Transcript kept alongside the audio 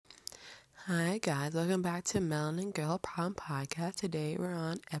Hi guys, welcome back to Melanin Girl Problem Podcast. Today we're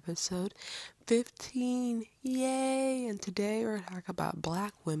on episode 15. Yay! And today we're going to talk about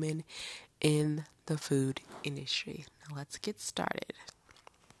black women in the food industry. Now let's get started.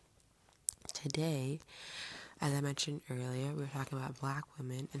 Today, as I mentioned earlier, we're talking about black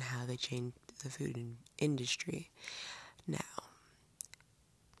women and how they changed the food industry. Now,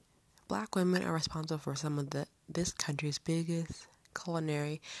 black women are responsible for some of this country's biggest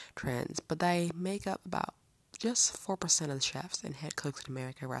culinary trends, but they make up about just 4% of the chefs and head cooks in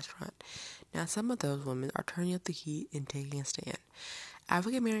American restaurant. Now, some of those women are turning up the heat and taking a stand.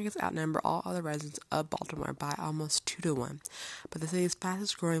 African Americans outnumber all other residents of Baltimore by almost 2 to 1, but the city's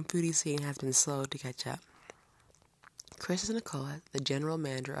fastest growing foodie scene has been slow to catch up. Kristen Nicola, the general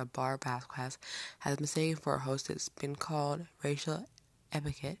manager of Bar Vasquez, has been mistaken for a hostess, been called racial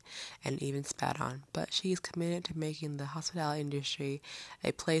epithet, and even spat on, but she is committed to making the hospitality industry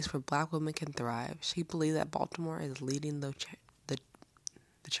a place where black women can thrive. She believes that Baltimore is leading the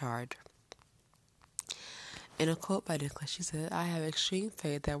charge. In a quote by Nicholas, she said, "I have extreme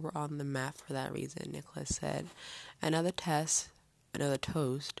faith that we're on the map for that reason," Nicholas said. Another toast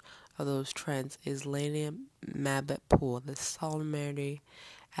of those trends is Lady Mabet Poole, the celebrity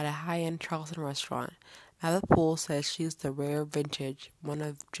at a high-end Charleston restaurant. Mabet Poole says she's the rare vintage, one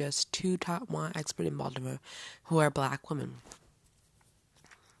of just 2 top wine experts in Baltimore who are black women.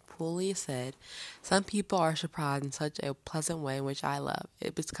 Poole said, "Some people are surprised in such a pleasant way, which I love.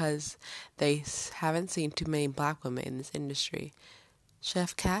 It's because they haven't seen too many black women in this industry."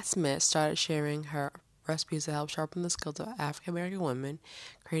 Chef Kat Smith started sharing her recipes to help sharpen the skills of African American women,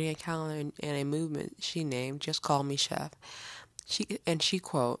 creating a calendar and a movement she named "Just Call Me Chef." She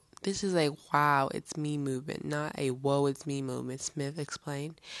quote, "This is a wow, it's me movement, not a whoa, it's me movement," Smith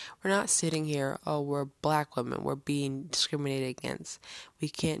explained. "We're not sitting here, oh, we're black women, we're being discriminated against. We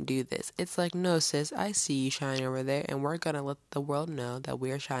can't do this." It's like, no, sis, I see you shining over there, and we're gonna let the world know that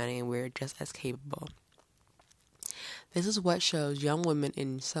we're shining and we're just as capable. This is what shows young women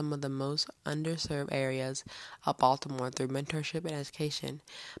in some of the most underserved areas of Baltimore through mentorship and education.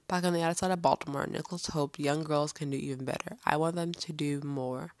 Back on the outside of Baltimore, Nicholas hopes young girls can do even better. "I want them to do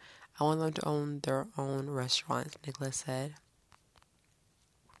more. I want them to own their own restaurants," Nicholas said.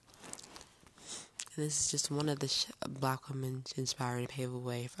 And this is just one of the black women inspiring to pave the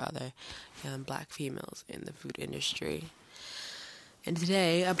way for other young black females in the food industry. And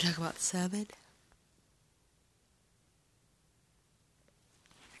today I'm talking about 7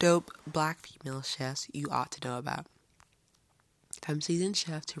 dope black female chefs you ought to know about. From seasoned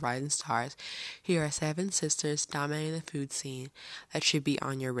chefs to rising stars, here are 7 sisters dominating the food scene that should be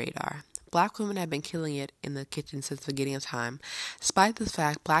on your radar. Black women have been killing it in the kitchen since the beginning of time. Despite this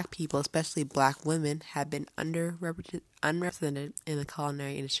fact, black people, especially black women, have been unrepresented in the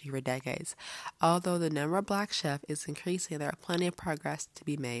culinary industry for decades. Although the number of black chefs is increasing, there are plenty of progress to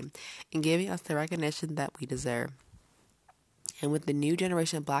be made in giving us the recognition that we deserve. And with the new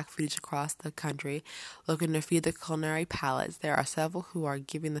generation of black foodies across the country looking to feed the culinary palates, there are several who are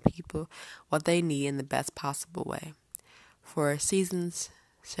giving the people what they need in the best possible way. For a seasoned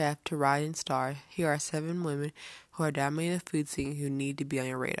chef to rising star, here are 7 women who are dominating the food scene who need to be on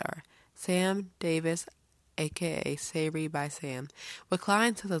your radar. Sam Davis, aka Savory by Sam. With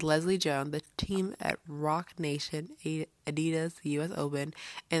clients such as Leslie Jones, the team at Rock Nation, Adidas, the U.S. Open,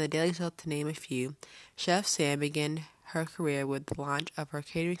 and The Daily Show, to name a few, Chef Sam began her career with the launch of her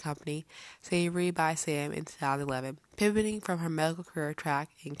catering company, Savory by Sam, in 2011, pivoting from her medical career track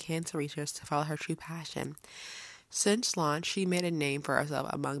in cancer research to follow her true passion. Since launch, she made a name for herself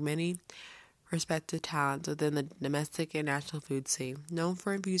among many respected talents within the domestic and national food scene. Known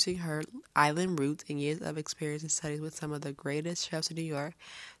for infusing her island roots and years of experience in studies with some of the greatest chefs in New York,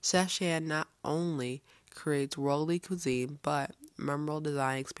 Chef Shan not only creates worldly cuisine, but memorable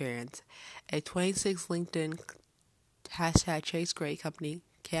design experience. A 26 LinkedIn #Chase Great Company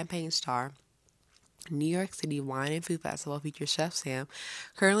campaign star, New York City Wine and Food Festival features Chef Sam,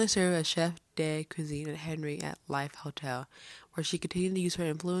 currently serving as Chef de Cuisine at Henry at Life Hotel, where she continues to use her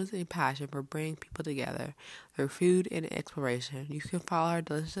influence and passion for bringing people together through food and exploration. You can follow her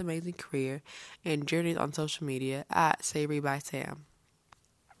delicious, amazing career and journeys on social media at Savory by Sam.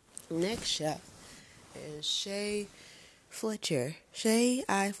 Next chef is Shay Fletcher. Shay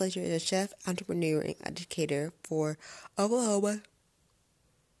I. Fletcher is a chef, entrepreneur, and educator for Oklahoma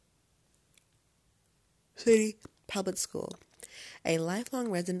City Public School. A lifelong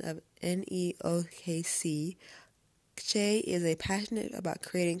resident of NEOKC, Shay is passionate about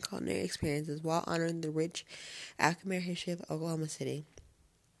creating culinary experiences while honoring the rich African American history of Oklahoma City.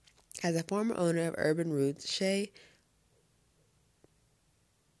 As a former owner of Urban Roots, Shay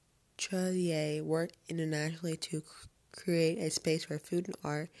Trelier worked internationally to create a space where food and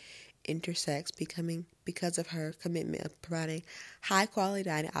art intersects, because of her commitment of providing high-quality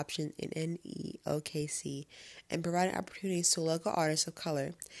dining options in NEOKC and providing opportunities to local artists of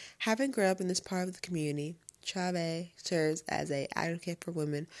color. Having grown up in this part of the community, Chavez serves as an advocate for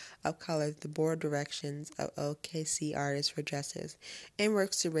women of color at the board of directions of OKC Artists for Justice and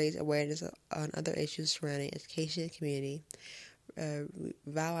works to raise awareness on other issues surrounding education and community,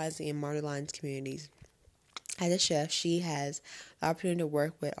 revitalizing and marginalized communities. As a chef, she has the opportunity to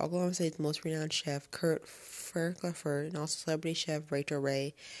work with Oklahoma State's most renowned chef, Kurt Clifford, and also celebrity chef Rachel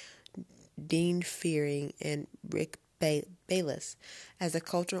Ray, Dean Fearing, and Rick Bayless, as a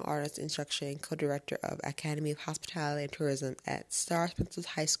cultural artist, instructor, and co-director of Academy of Hospitality and Tourism at Star Spencer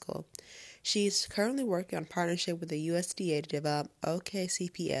High School. She is currently working on partnership with the USDA to develop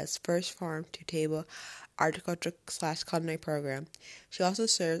OKCPS first farm-to-table agriculture/culinary program. She also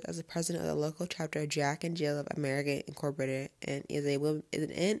serves as the president of the local chapter of Jack and Jill of America Incorporated and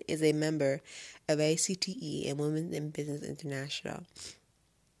is a member of ACTE and Women in Business International.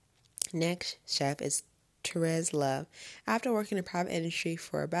 Next chef is Therese Love. After working in the private industry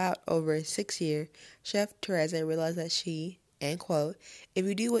for about over 6 years, Chef Therese realized that she, and quote, "If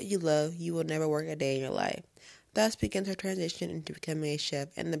you do what you love, you will never work a day in your life." Thus begins her transition into becoming a chef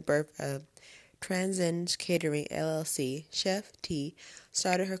and the birth of Transcend Catering LLC. Chef T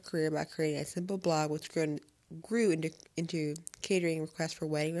started her career by creating a simple blog which grew into catering requests for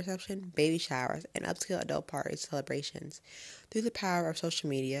wedding reception, baby showers, and upscale adult party celebrations. Through the power of social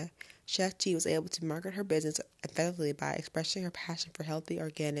media, Chef T was able to market her business effectively by expressing her passion for healthy,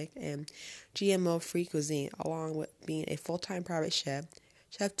 organic, and GMO-free cuisine, along with being a full-time private chef.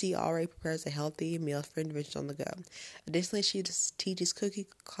 Chef T already prepares a healthy meal for individuals on the go. Additionally, she teaches cooking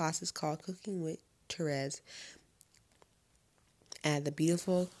classes called Cooking with Therese at the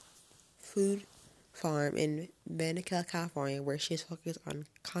beautiful food farm in Vanica, California, where she is focused on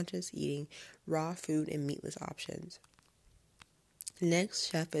conscious eating, raw food, and meatless options. The next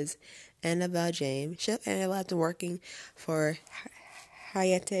chef is Annabelle James. Chef Annabelle has been working for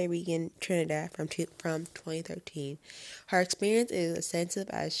Hayate Regan Trinidad from 2013. Her experience is extensive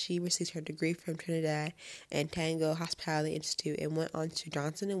as she received her degree from Trinidad and Tango Hospitality Institute and went on to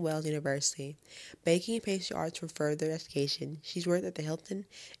Johnson & Wales University. Baking and pastry arts for further education. She's worked at the Hilton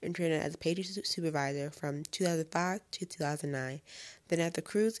in Trinidad as a pastry supervisor from 2005 to 2009. Then at the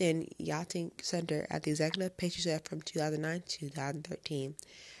Cruise and Yachting Center as the executive pastry chef from 2009 to 2013.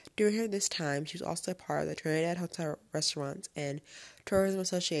 During this time, she was also a part of the Trinidad Hotel Restaurants and Tourism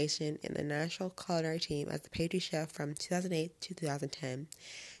Association and the National Culinary Team as the pastry chef from 2008 to 2010.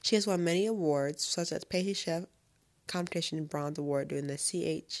 She has won many awards, such as Pastry Chef Competition Bronze Award during the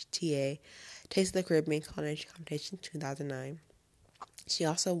CHTA Taste of the Caribbean Culinary Competition 2009. She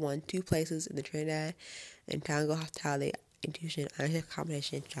also won 2 places in the Trinidad and Tango Hospitality Institution Honor Chef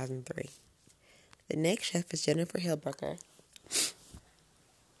Competition in 2003. The next chef is Jennifer Hilberger.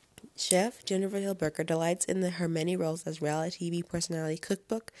 Chef Jennifer Hilberger delights in her many roles as reality TV personality,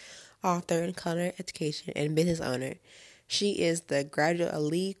 cookbook author, and culinary education and business owner. She is the graduate of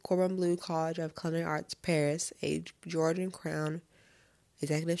Lee Cordon Bleu College of Culinary Arts, Paris, a Georgian Crown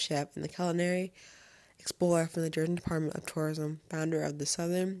executive chef, and the culinary explorer from the Georgian Department of Tourism, founder of the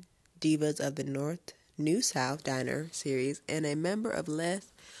Southern Divas of the North New South Diner series, and a member of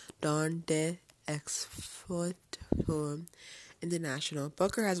Les Dons des Exploitants International.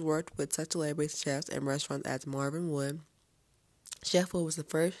 Booker has worked with such celebrity chefs and restaurants as Marvin Wood. Chef Wood was the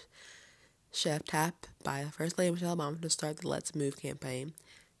first chef tapped by First Lady Michelle Obama to start the Let's Move campaign.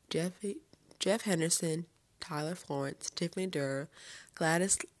 Jeff Henderson, Tyler Florence, Tiffany Durr,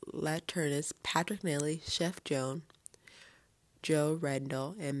 Gladys Laturnis, Patrick Nelly, Chef Joe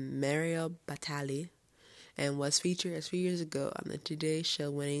Rendell, and Mario Batali, and was featured a few years ago on the Today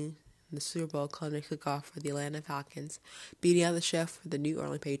Show, winning the Super Bowl culinary cook-off for the Atlanta Falcons, beating out the chef for the New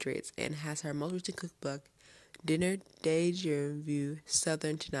Orleans Patriots, and has her most recent cookbook, Dinner Déjà Vu,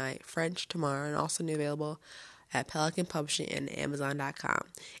 Southern Tonight, French Tomorrow, and also available at Pelican Publishing and Amazon.com.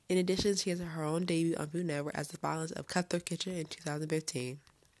 In addition, she has her own debut on Food Network as the finalist of Cutthroat Kitchen in 2015.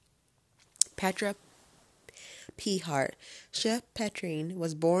 Petra P. Hart. Chef Petrine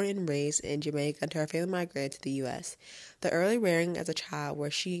was born and raised in Jamaica until her family migrated to the U.S. The early rearing as a child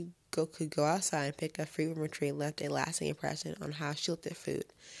where she could go outside and pick up fruit from a tree left a lasting impression on how she looked at food.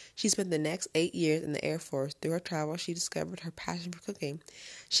 She spent the next 8 years in the Air Force. Through her travels, she discovered her passion for cooking.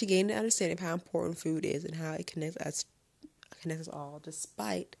 She gained an understanding of how important food is and how it connects us all,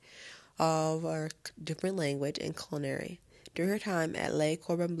 despite all of our different language and culinary. During her time at Le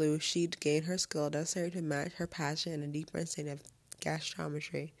Cordon Bleu, she gained her skill necessary to match her passion and a deeper understanding of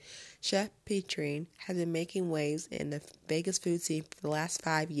gastrometry. Chef Petrine has been making waves in the Vegas food scene for the last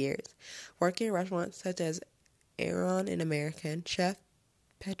 5 years. Working in restaurants such as Aaron and American, Chef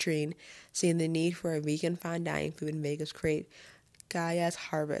Petrine, seeing the need for a vegan fine dining food in Vegas, create Gaia's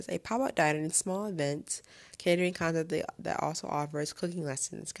Harvest, a pop-up diner and small events catering concept that also offers cooking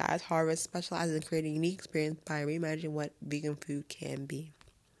lessons. Gaia's Harvest specializes in creating a unique experience by reimagining what vegan food can be.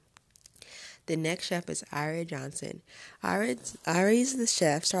 The next chef is Irie Johnson. Irie's the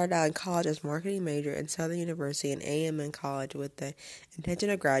chef started out in college as a marketing major at Southern University and A&M College with the intention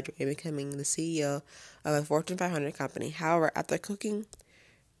of graduating and becoming the CEO of a Fortune 500 company. However, after cooking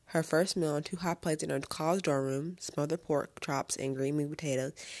her first meal on 2 hot plates in her college dorm room, smothered pork chops and green meat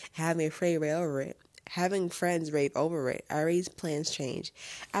potatoes, and having friends rave over it, Irie's plans changed.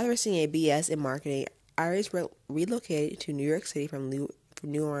 After receiving a BS in marketing, Irie's relocated to New York City from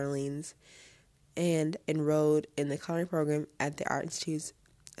New Orleans and enrolled in the culinary program at the Art Institute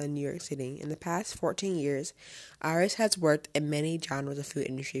in New York City. In the past 14 years, Iris has worked in many genres of food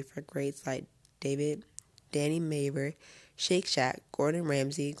industry for greats like Danny Maver, Shake Shack, Gordon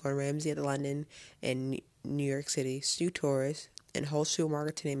Ramsay at the London and New York City, Stu Torres, and Whole Shoe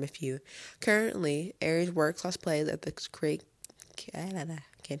Market, to name a few. Currently, Aries works plus plays at the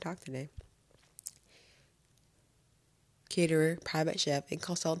caterer, private chef, and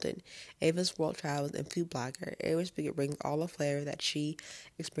consultant. Ava's world travels and food blogger. Ava's brings all the flavor that she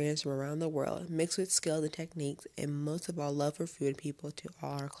experienced from around the world, mixed with skills and techniques, and most of all, love for food and people to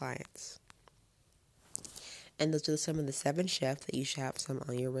all her clients. And those are some of the 7 chefs that you should have some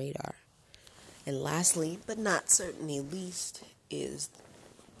on your radar. And lastly, but not certainly least, is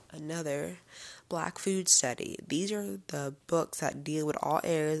another Black food study. These are the books that deal with all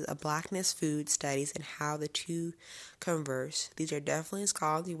areas of Blackness food studies and how the two converse. These are definitely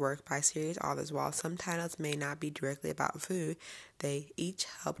scholarly work by serious authors. While some titles may not be directly about food, they each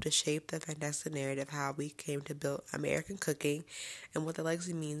help to shape the fantastic narrative of how we came to build American cooking and what the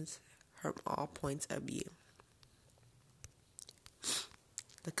legacy means from all points of view.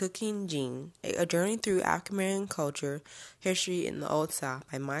 The Cooking Gene, A Journey Through African American Culture, History in the Old South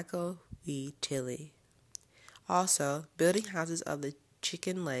by Michael V. Tilley. Also, Building Houses of the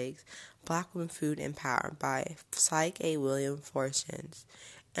Chicken Legs, Black Women Food and Power by Syke A. William Forstens.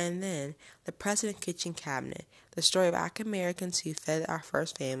 And then, The President Kitchen Cabinet, the story of African Americans who fed our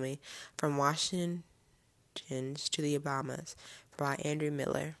first family from Washington to the Obamas by Andrew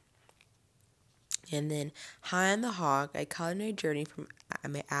Miller. And then High on the Hog, A Culinary Journey from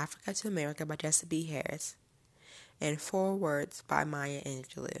Africa to America by Jessica B. Harris. And 4 Words by Maya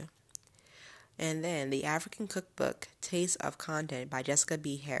Angelou. And then The African Cookbook, Taste of Content by Jessica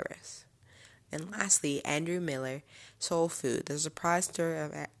B. Harris. And lastly, Andrew Miller, Soul Food, the surprise story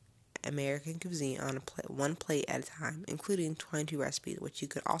of American cuisine on one plate at a time, including 22 recipes, which you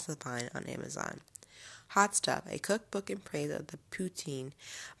could also find on Amazon. Hot Stuff, A Cookbook in Praise of the Poutine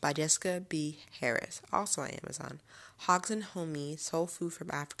by Jessica B. Harris, also on Amazon. Hogs and Homies, Soul Food from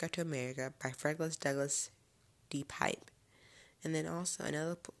Africa to America by Frederick Douglass D. Pipe. And then also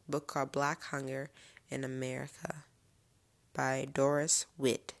another book called Black Hunger in America by Doris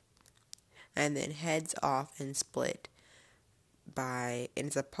Witt. And then Heads Off and Split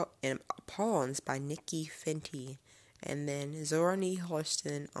poems by Nikki Fenty. And then Zora Neale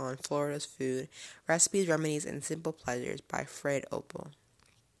Hurston on Florida's Food, Recipes, Remedies, and Simple Pleasures by Fred Opal.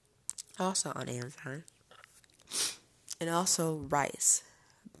 Also on Amazon. And also Rice,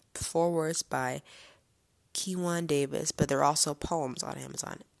 4 Words by Kewan Davis, but they're also poems on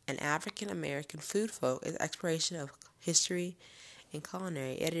Amazon. An African American Food Folk is exploration of history and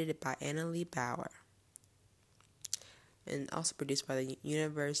culinary, edited by Anna Lee Bauer. And also produced by the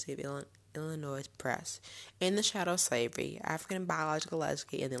University of Illinois Press. In the Shadow of Slavery, African Biological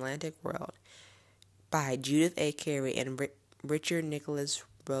Legacy in the Atlantic World by Judith A. Carey and Richard Nicholas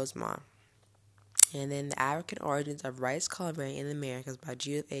Rosemont. And then The African Origins of Rice Culinary in the Americas by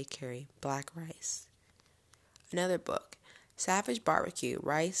Judith A. Carey, Black Rice. Another book, Savage Barbecue,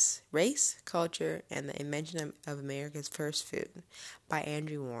 Race, Culture, and the Invention of America's First Food by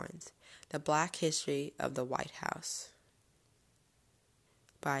Andrew Warrens. The Black History of the White House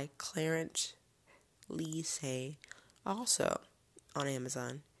by Clarence Lee Say, also on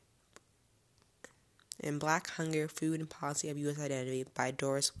Amazon. And Black Hunger, Food and Policy of U.S. Identity by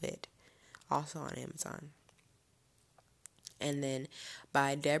Doris Witt, also on Amazon. And then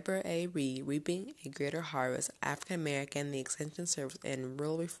by Deborah A. Reed, Reaping a Greater Harvest, African American, the Extension Service, and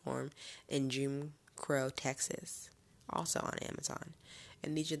Rural Reform in Jim Crow, Texas, also on Amazon.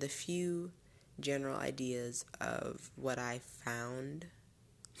 And these are the few general ideas of what I found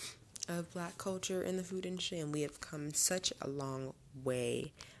of black culture in the food industry, and we have come such a long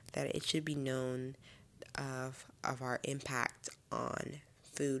way that it should be known of our impact on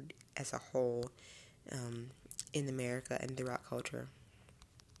food as a whole in America and throughout culture.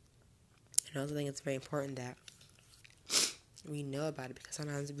 And I also think it's very important that we know about it, because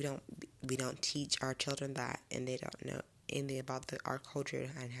sometimes we don't teach our children that, and they don't know anything about our culture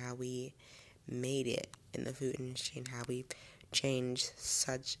and how we made it in the food industry and how we've changed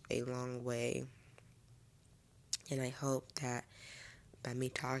such a long way. And I hope that by me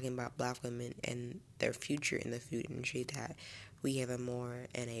talking about black women and their future in the food industry, that we have a more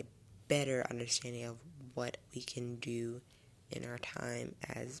and a better understanding of what we can do in our time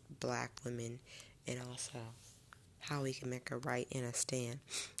as black women, and also how we can make a right and a stand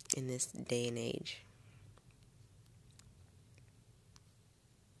in this day and age.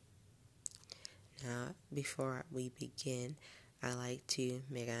 Now, before we begin, I like to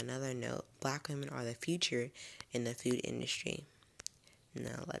make another note. Black women are the future in the food industry.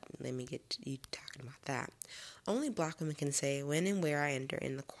 Now, let me get to you talking about that. Only black women can say when and where I enter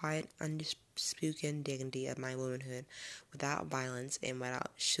in the quiet, unspoken dignity of my womanhood, without violence and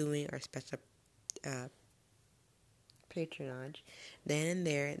without shooing or special patronage. Then and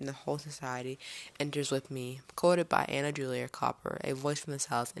there, the whole society enters with me. Quoted by Anna Julia Copper, a voice from the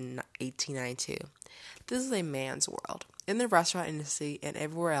South in 1892. This is a man's world. In the restaurant industry and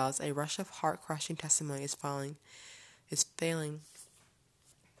everywhere else, a rush of heart-crushing testimony is failing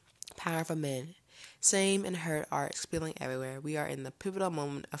power for men. Shame and hurt are expelling everywhere. We are in the pivotal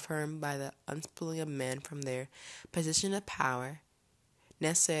moment affirmed by the unspooling of men from their position of power,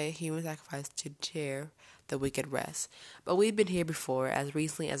 necessary human sacrifice to share the wicked rest. But we've been here before, as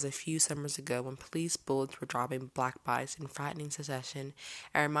recently as a few summers ago, when police bullets were dropping black bodies in frightening succession,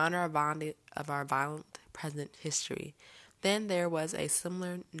 a reminder of our violent present history. Then there was a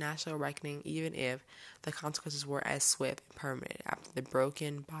similar national reckoning, even if the consequences were as swift and permanent. After the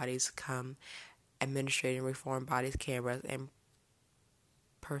broken bodies come administrative reform bodies, cameras, and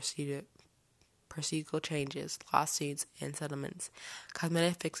procedural changes, lawsuits, and settlements,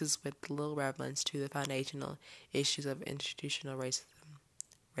 cosmetic fixes with little relevance to the foundational issues of institutional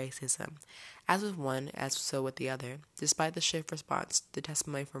racism. As with one, as so with the other, despite the swift response to the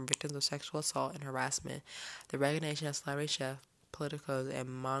testimony from victims of sexual assault and harassment, the recognition of celebrity chefs, politicos, and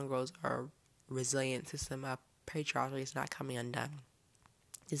mongrels are a resilient system of patriarchy is not coming undone.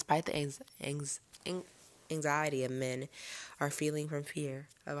 Despite the anxiety of men are feeling from fear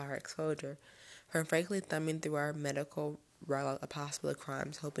of our exposure, from frankly thumbing through our medical route of possible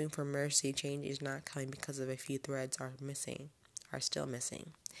crimes, hoping for mercy, change is not coming because of a few threads are still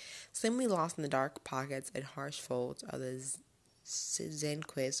missing. Slimly lost in the dark pockets and harsh folds of the Zen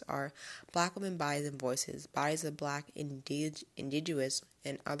quiz are black women bodies and voices. Bodies of black, indigenous,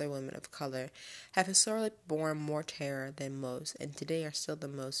 and other women of color have historically borne more terror than most, and today are still the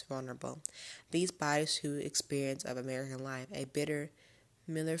most vulnerable. These bodies who experience of American life, a bitter,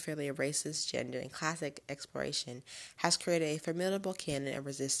 fairly racist, gender, and classic exploration, has created a formidable canon of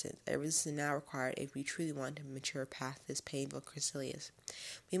resistance, a resistance now required if we truly want to mature past this painful chrysalis.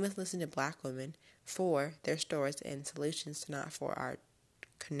 We must listen to black women for their stories and solutions, not for our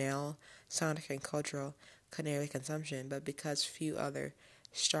canal, sonic, and cultural canary consumption, but because few other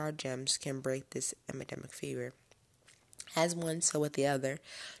star gems can break this epidemic fever. As one, so with the other.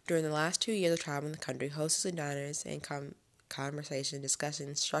 During the last 2 years of traveling the country, hostess and diners and conversation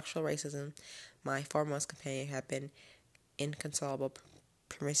discussing structural racism, my foremost companion have been inconsolable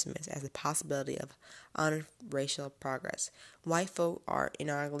permissiveness as the possibility of honest racial progress. White folk are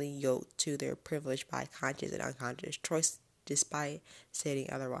inarguably yoked to their privilege by conscious and unconscious choice, despite stating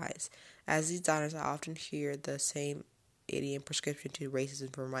otherwise. As these diners, I often hear the same idiom prescription to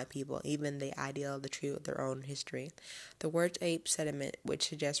racism from white people, even the ideal of the truth of their own history. The words ape sentiment, which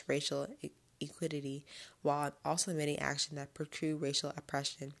suggests racial equity, while also admitting action that protrude racial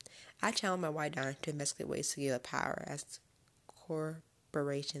oppression. I challenge my white diners to investigate ways to give up power as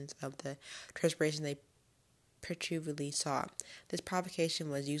corporations of the transformation they perpetually sought. This provocation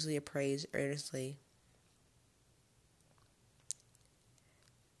was usually appraised earnestly.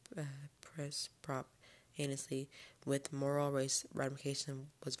 With moral race ramification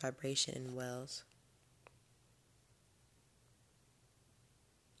was vibration in wells.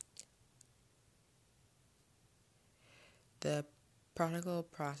 The prodigal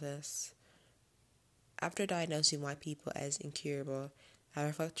process. After diagnosing white people as incurable, I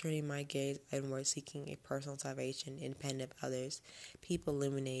reflect turning my gaze inward, seeking a personal salvation independent of others, people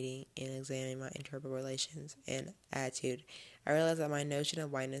illuminating and examining my internal relations and attitude. I realized that my notion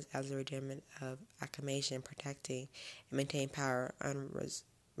of whiteness as a regiment of acclamation, protecting, and maintaining power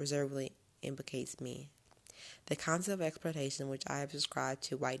reservedly implicates me. The concept of exploitation which I have ascribed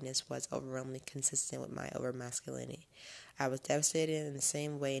to whiteness was overwhelmingly consistent with my over-masculinity. I was devastated in the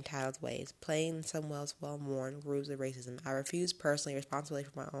same way entitled ways, playing in some well-worn grooves of racism. I refused personally responsibility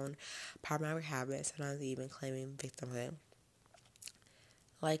for my own problematic habits, sometimes even claiming victimhood.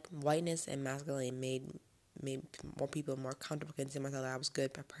 Like whiteness and masculinity made more people more comfortable convincing myself that I was a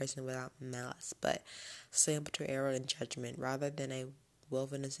good person without malice, but simple to error in judgment, rather than a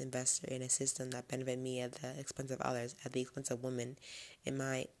wilderness investor in a system that benefited me at the expense of others, at the expense of women. In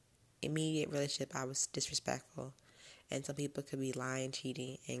my immediate relationship, I was disrespectful, and some people could be lying,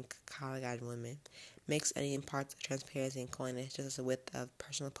 cheating, and colonizing women. Mixed onion parts of transparency and coyness, just as a width of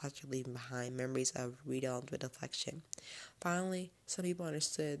personal pleasure leaving behind memories of redomed with affection. Finally, some people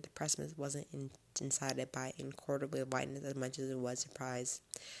understood the precipice wasn't incited by incorrigible whiteness as much as it was surprised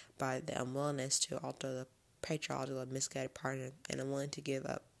by the unwillingness to alter the patriarchal or misguided partner and unwilling to give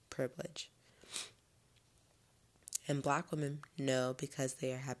up privilege. And black women know because they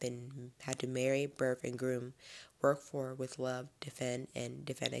had to marry, birth, and groom, work for, with love, defend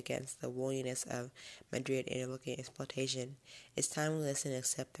against the willingness of Madrid interlocking exploitation. It's time we listen and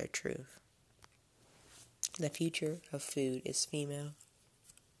accept their truth. The future of food is female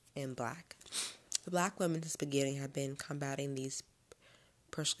and black. The black women since the beginning have been combating these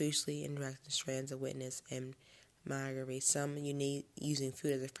persecutiously indirect strands of witness and migratory, some using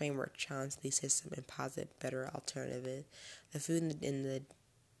food as a framework to challenge the system and posit better alternatives. The food in the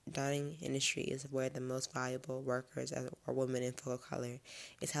dining industry is where the most valuable workers are women and folk of color.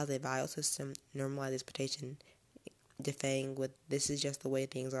 It's how the value system normalizes exploitation, defying with "this is just the way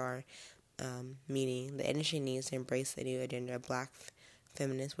things are," meaning the industry needs to embrace the new agenda of black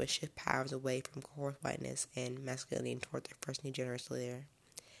feminists which shift powers away from coarse whiteness and masculinity toward their first new generous leader.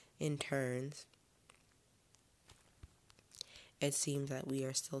 In turns, it seems that we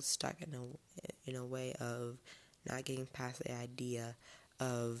are still stuck in a way of not getting past the idea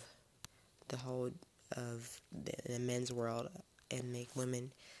of the whole of the men's world and make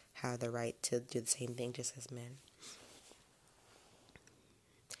women have the right to do the same thing just as men.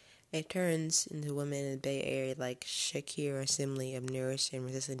 It turns into women in the Bay Area like Shakira Simley of nourished and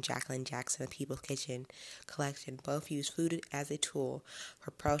resistant Jacqueline Jackson of People's Kitchen Collection. Both use food as a tool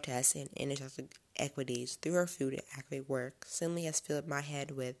for protest and intersectional equities. Through her food and activate work, Simley has filled my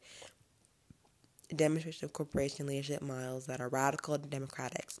head with demonstration of corporation leadership models that are radical and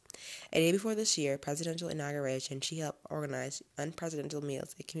democratic. A day before this year presidential inauguration, she helped organize unprecedented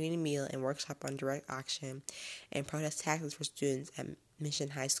meals, a community meal and workshop on direct action and protest taxes for students at Mission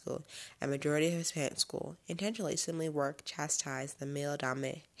High School, a majority of Hispanic school. Intentionally, similarly work chastise the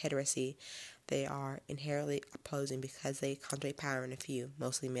male-dominant heterocy they are inherently opposing because they concentrate power in a few,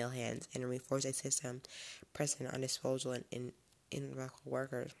 mostly male hands, and reinforce a system present on disposal in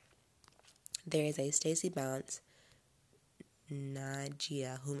workers. There is a Stacey Balance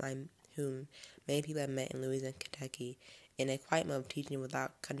Najia, whom many people have met in Louisville, Kentucky. In a quiet mode of teaching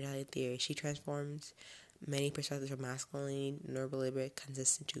without continuity theory, she transforms many perspectives from masculinity, neurobiliary,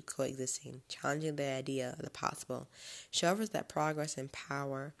 consistent to coexisting, challenging the idea of the possible. She offers that progress and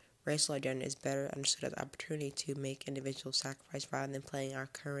power, racial agenda is better understood as opportunity to make individual sacrifice rather than playing our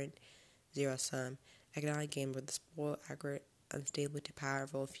current zero-sum economic game with the spoiled, aggregate, unstable to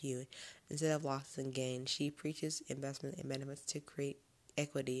powerful few. Instead of losses and gains, she preaches investment and benefits to create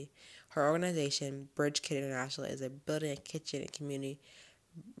equity. Her organization, Bridge Kit International, is building a kitchen and community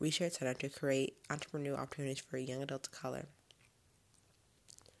research center to create entrepreneurial opportunities for young adults of color.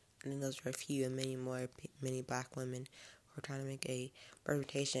 I think those are a few and many black women who are trying to make a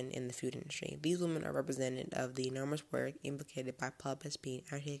reputation in the food industry. These women are representative of the enormous work implicated by publics being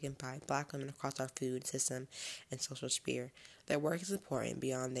undertaken by black women across our food system and social sphere. Their work is important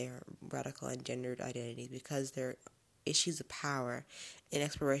beyond their radical and gendered identities because their issues of power and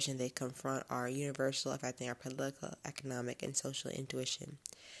exploration they confront are universal, affecting our political, economic, and social intuition.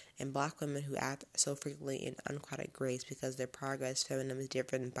 And black women who act so frequently in unqualified grace because their progress, feminism is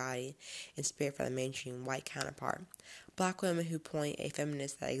different in body and spirit from the mainstream white counterpart. Black women who point a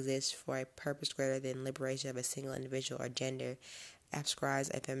feminist that exists for a purpose greater than liberation of a single individual or gender ascribes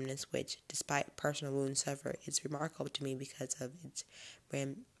a feminist which, despite personal wounds suffered, is remarkable to me because of its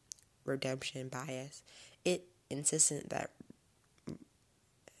redemption bias. It insisted that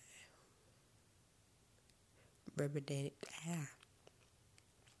redemption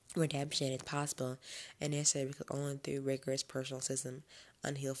is possible and necessary because only through rigorous personal system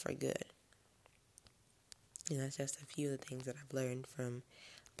unhealed for good. And that's just a few of the things that I've learned from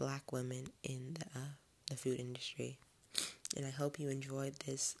black women in the food industry. And I hope you enjoyed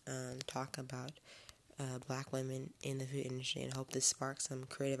this talk about Black women in the food industry, and hope this sparks some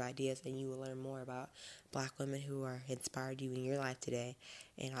creative ideas and you will learn more about Black women who are inspired you in your life today.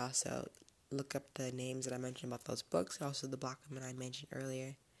 And also look up the names that I mentioned about those books, also the Black women I mentioned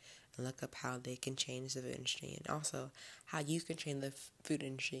earlier, and look up how they can change the food industry, and also how you can change the food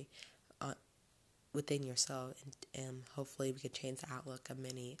industry within yourself. And hopefully we can change the outlook of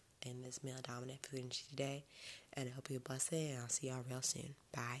many in this male-dominant food industry today. And I hope you have a blessed day, and I'll see y'all real soon.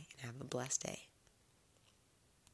 Bye, and have a blessed day.